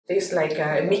There's like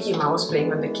a Mickey Mouse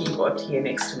playing on the keyboard here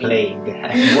next to me. Playing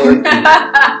and working.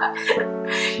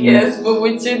 Yes,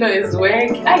 Bubuchino is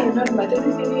working. Ah, you're not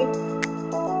maternity leave.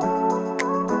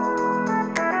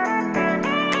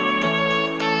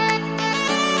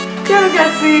 Ciao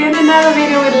ragazzi, in another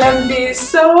video with Lempies.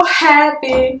 So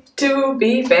happy to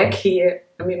be back here.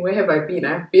 I mean, where have I been?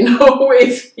 I've been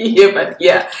always here, but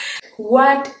yeah.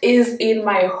 What is in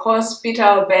my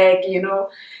hospital bag, you know?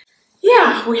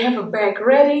 Yeah, we have a bag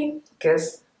ready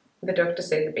because the doctor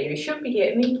said the baby should be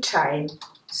here anytime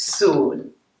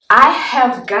soon. I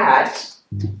have got,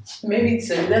 maybe it's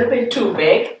a little bit too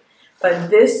big, but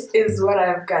this is what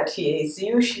I've got here. It's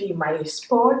usually my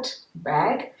sport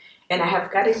bag, and I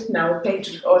have got it now packed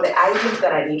with all the items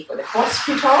that I need for the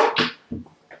hospital.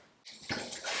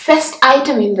 First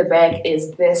item in the bag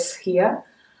is this here.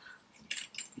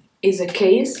 Is a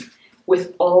case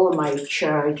with all my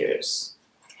chargers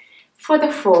for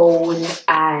the phone,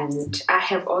 and I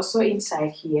have also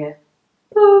inside here,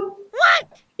 what?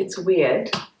 It's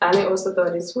weird. Ali also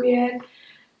thought it's weird,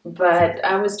 but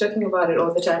I was talking about it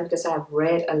all the time because I've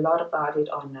read a lot about it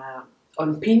on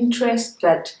Pinterest,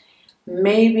 that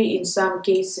maybe in some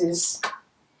cases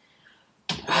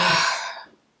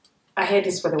I heard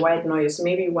this for the white noise.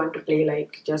 Maybe you want to play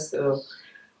like just a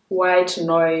white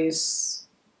noise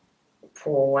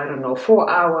for, I don't know, 4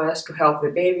 hours to help the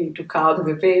baby, to calm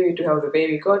the baby, to help the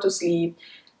baby go to sleep,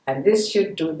 and this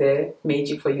should do the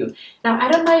magic for you. Now, I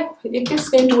don't know if this is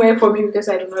going to work for me because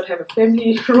I do not have a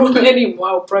family room anymore.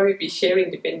 I'll probably be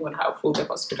sharing depending on how full the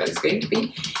hospital is going to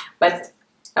be, but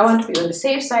I want to be on the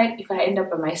safe side. If I end up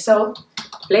by myself,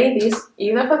 play this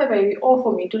either for the baby or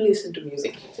for me to listen to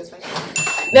music.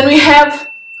 Then we have,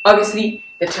 obviously,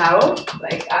 the towel.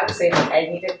 Like I said, I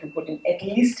needed to put in at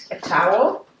least a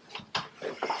towel.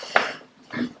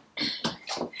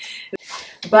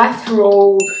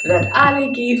 Bathrobe that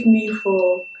Ali gave me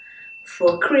for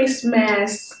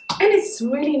Christmas, and it's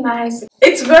really nice.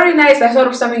 It's very nice. I thought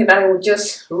of something that I would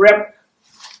just wrap.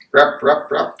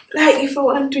 Like if I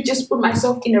want to just put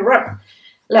myself in a wrap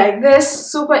like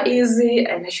this, super easy,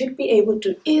 and I should be able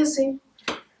to easy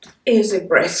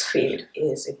breastfeed.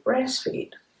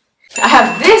 I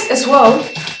have this as well.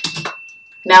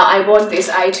 Now I bought these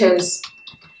items,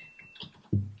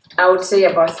 I would say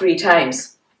about 3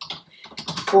 times.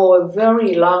 For a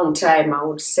very long time, I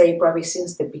would say probably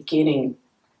since the beginning,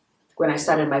 when I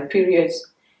started my periods,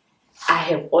 I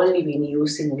have only been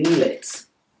using leelets.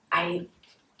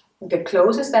 The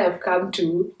closest I have come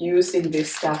to using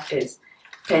this stuff is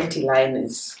panty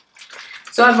liners.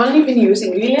 So I've only been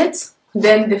using leelets.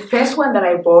 Then the first one that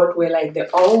I bought were like the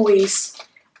always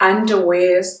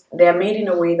underwears. They are made in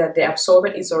a way that the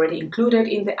absorbent is already included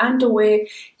in the underwear.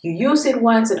 You use it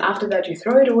once and after that you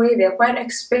throw it away. They're quite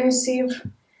expensive.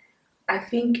 I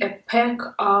think a pack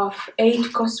of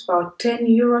 8 costs about 10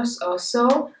 euros or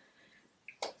so.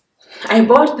 I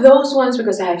bought those ones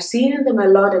because I have seen them a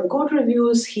lot and good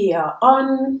reviews here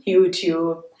on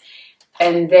YouTube.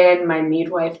 And then my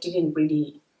midwife didn't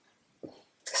really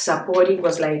support it. It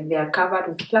was like they are covered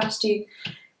with plastic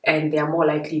and they are more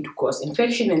likely to cause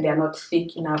infection, and they are not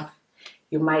thick enough.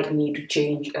 You might need to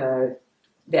change the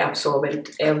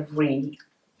absorbent every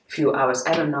few hours.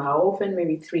 I don't know how often,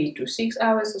 maybe 3 to 6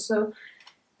 hours or so,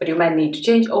 but you might need to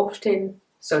change often,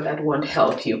 so that won't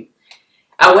help you.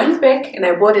 I went back and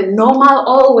I bought a normal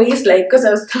always, like, because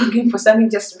I was looking for something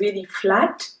just really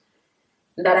flat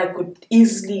that I could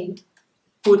easily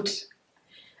put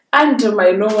under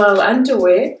my normal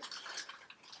underwear,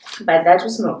 but that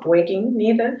was not working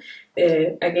neither.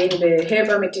 Again, the hair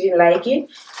didn't like it,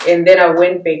 and then I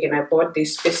went back and I bought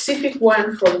this specific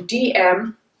one from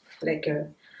DM, like a,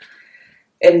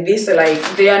 and these are like,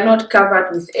 they are not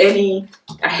covered with any,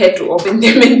 I had to open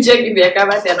them and check if they are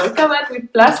covered. They are not covered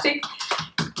with plastic,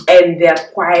 and they are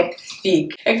quite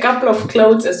thick. A couple of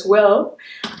clothes as well,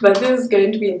 but this is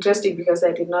going to be interesting because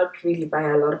I did not really buy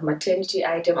a lot of maternity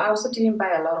items. I also didn't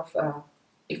buy a lot of,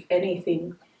 if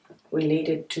anything,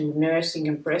 related to nursing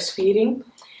and breastfeeding.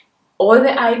 All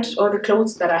the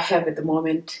clothes that I have at the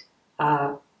moment,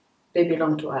 they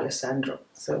belong to Alessandro.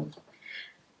 So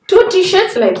 2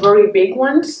 t-shirts, like very big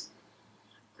ones,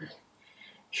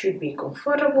 should be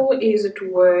comfortable, easy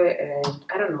to wear, and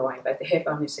I don't know why, but the hair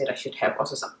family said I should have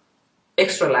also some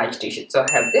extra large t-shirts. So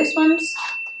I have these ones,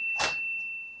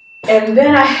 and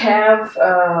then I have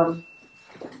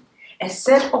a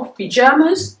set of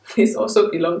pajamas. These also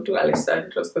belong to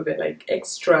Alessandro, so they're like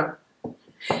extra.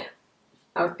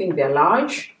 I think they're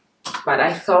large, but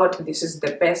I thought this is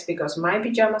the best because my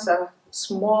pajamas are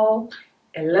small,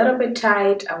 a little bit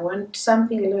tight. I want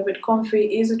something a little bit comfy,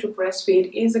 easy to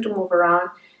breastfeed, easy to move around.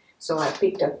 So I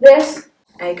picked up this.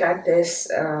 I got this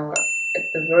at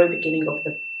the very beginning of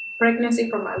the pregnancy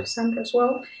from Alessandra as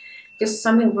well. Just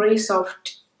something very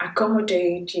soft,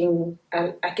 accommodating.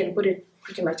 I can put it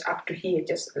pretty much up to here,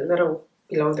 just a little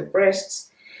below the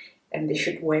breasts, and they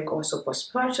should work also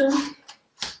postpartum.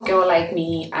 Girl like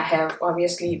me, I have,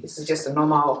 obviously this is just a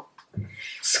normal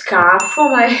scarf for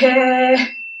my hair.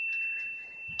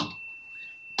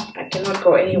 I cannot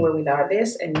go anywhere without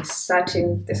this, and it's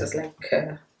satin. This is like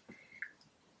a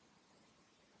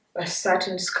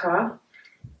satin scarf.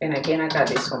 And again, I got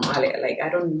this from Ale. Like, I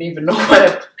don't even know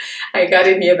what I got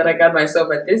in here that I got myself,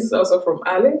 but this is also from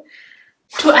Ale.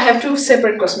 I have two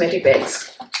separate cosmetic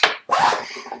bags.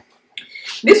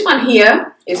 This one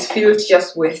here is filled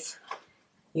just with,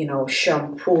 you know,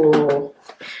 shampoo,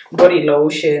 body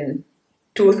lotion,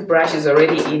 toothbrush is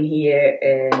already in here,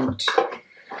 and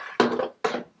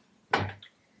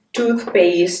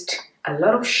toothpaste, a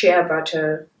lot of shea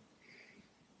butter.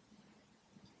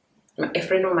 A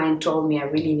friend of mine told me I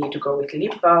really need to go with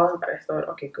lip balm, but I thought,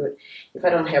 okay, good. If I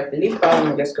don't have lip balm,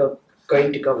 I'm just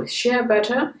going to go with shea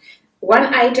butter.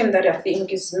 One item that I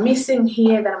think is missing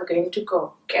here that I'm going to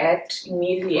go get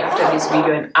immediately after this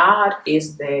video and add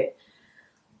is the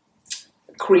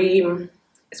cream.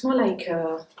 It's more like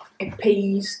a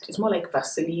paste. It's more like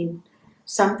Vaseline,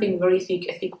 something very thick,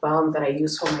 a thick balm that I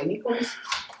use for my nipples.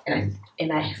 And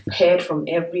I've heard from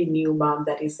every new mom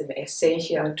that is an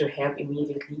essential to have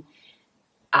immediately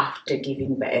after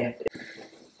giving birth.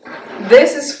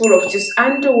 This is full of just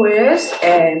underwears,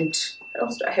 and what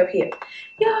else do I have here?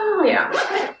 Yeah,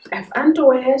 I have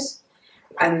underwears,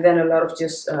 and then a lot of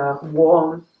just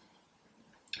warm.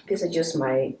 These are just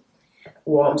my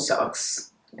warm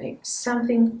socks, like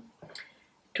something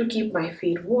to keep my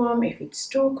feet warm if it's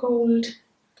too cold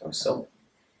or so.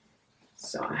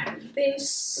 So I have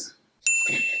this.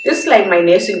 This is like my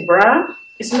nursing bra.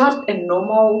 It's not a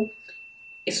normal,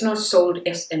 it's not sold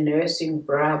as a nursing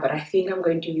bra, but I think I'm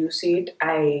going to use it.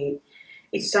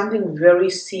 It's something very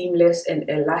seamless and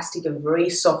elastic and very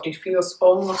soft. It feels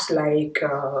almost like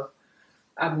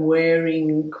I'm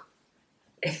wearing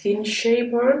a thin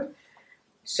shaper.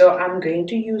 So I'm going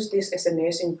to use this as a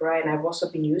nursing bra, and I've also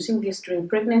been using this during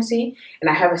pregnancy. And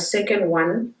I have a second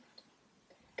one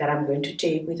that I'm going to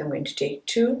take with. I'm going to take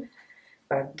two,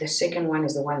 but the second one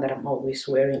is the one that I'm always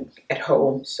wearing at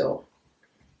home. So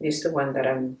this is the one that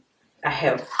I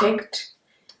have picked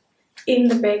in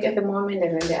the bag at the moment,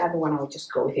 and then the other one I'll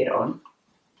just go with it on.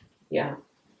 Yeah,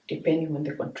 depending on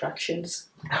the contractions.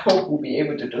 I hope we'll be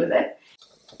able to do that.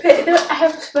 I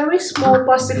have a very small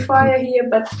pacifier here,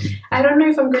 but I don't know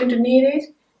if I'm going to need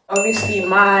it. Obviously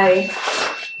my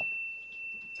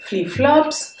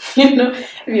flip-flops, you know,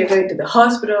 if you're going to the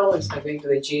hospital, if you're going to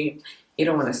the gym, you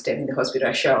don't want to step in the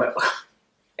hospital shower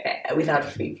without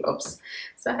flip-flops.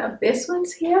 So I have these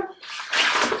ones here.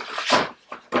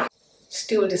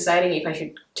 Still deciding if I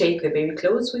should take the baby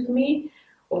clothes with me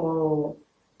or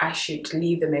I should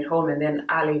leave them at home and then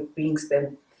Ali brings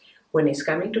them when he's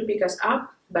coming to pick us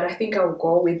up. But I think I'll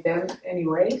go with them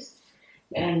anyways.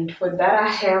 And for that I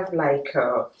have like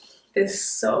this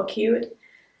so cute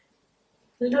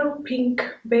little pink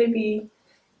baby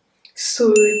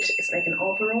suit. It's like an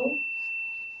overall.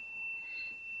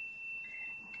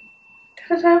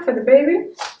 Ta-da, for the baby.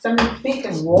 Something thick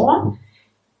and warm.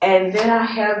 And then I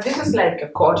have, this is like a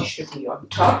cord, it should be on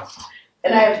top.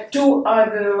 And I have two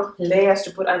other layers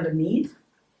to put underneath.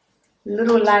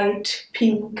 Little light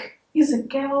pink. He's a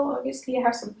girl, obviously I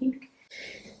have some pink.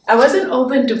 I wasn't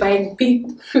open to buying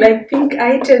pink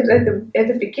items at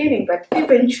the beginning, but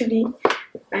eventually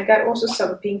I got also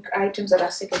some pink items that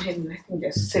are secondhand, and I think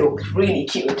they're still really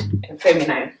cute and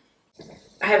feminine.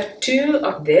 I have two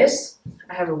of this.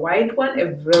 I have a white one,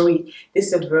 this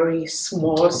is a very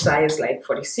small size, like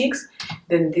 46.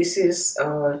 Then this is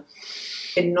a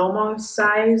normal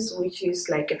size, which is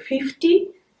like a 50.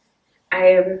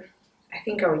 I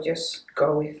think I'll just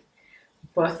go with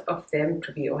both of them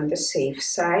to be on the safe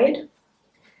side,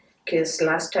 because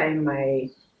last time my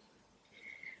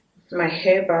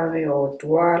hairband or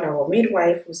doula or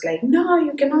midwife was like, no,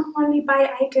 you cannot only buy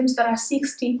items that are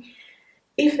 60.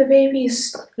 If the baby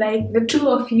is like the two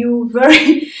of you,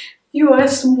 you are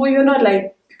small, you're not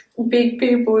like big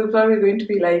people, it's probably going to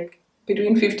be like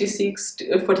between 46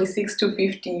 to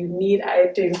 50. You need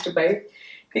items to buy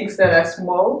things that are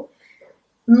small.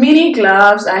 Mini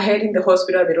gloves, I had in the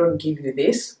hospital, they don't give you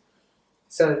this.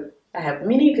 So I have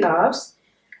mini gloves,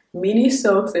 mini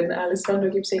socks, and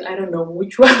Alessandro keeps saying, I don't know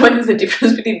which one, what is the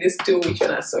difference between these two, which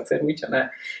one are socks and which one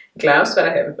are gloves, but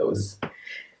I have those.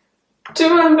 Two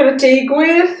I'm gonna take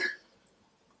with,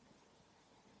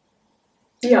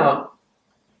 yeah,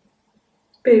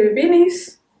 baby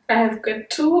beanies. I have got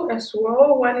two as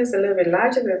well. One is a little bit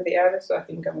larger than the other, so I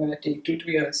think I'm going to take two to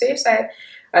be on the safe side.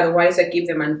 Otherwise, I give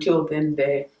them until then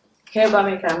the hair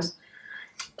barman comes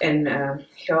and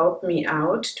help me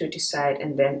out to decide,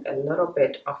 and then a little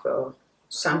bit of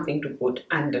something to put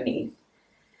underneath.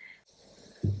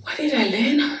 What did I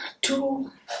learn?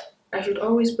 I should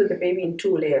always put the baby in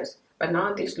 2 layers, but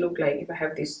now this look like if I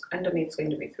have this underneath, it's going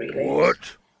to be 3 layers.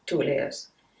 What? 2 layers.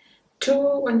 2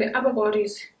 on the upper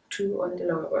bodies, 2 on the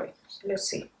lower body. So let's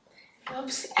see.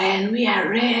 Oops, and we are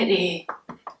ready.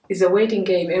 It's a waiting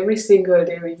game every single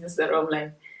day. We just that I'm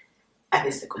like, are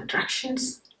these the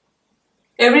contractions?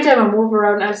 Every time I move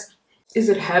around, is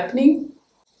it happening?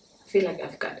 I feel like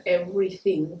I've got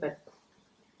everything, but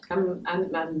I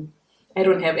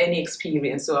don't have any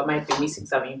experience, so I might be missing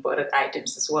some important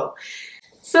items as well.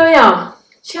 So yeah,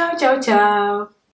 ciao, ciao, ciao.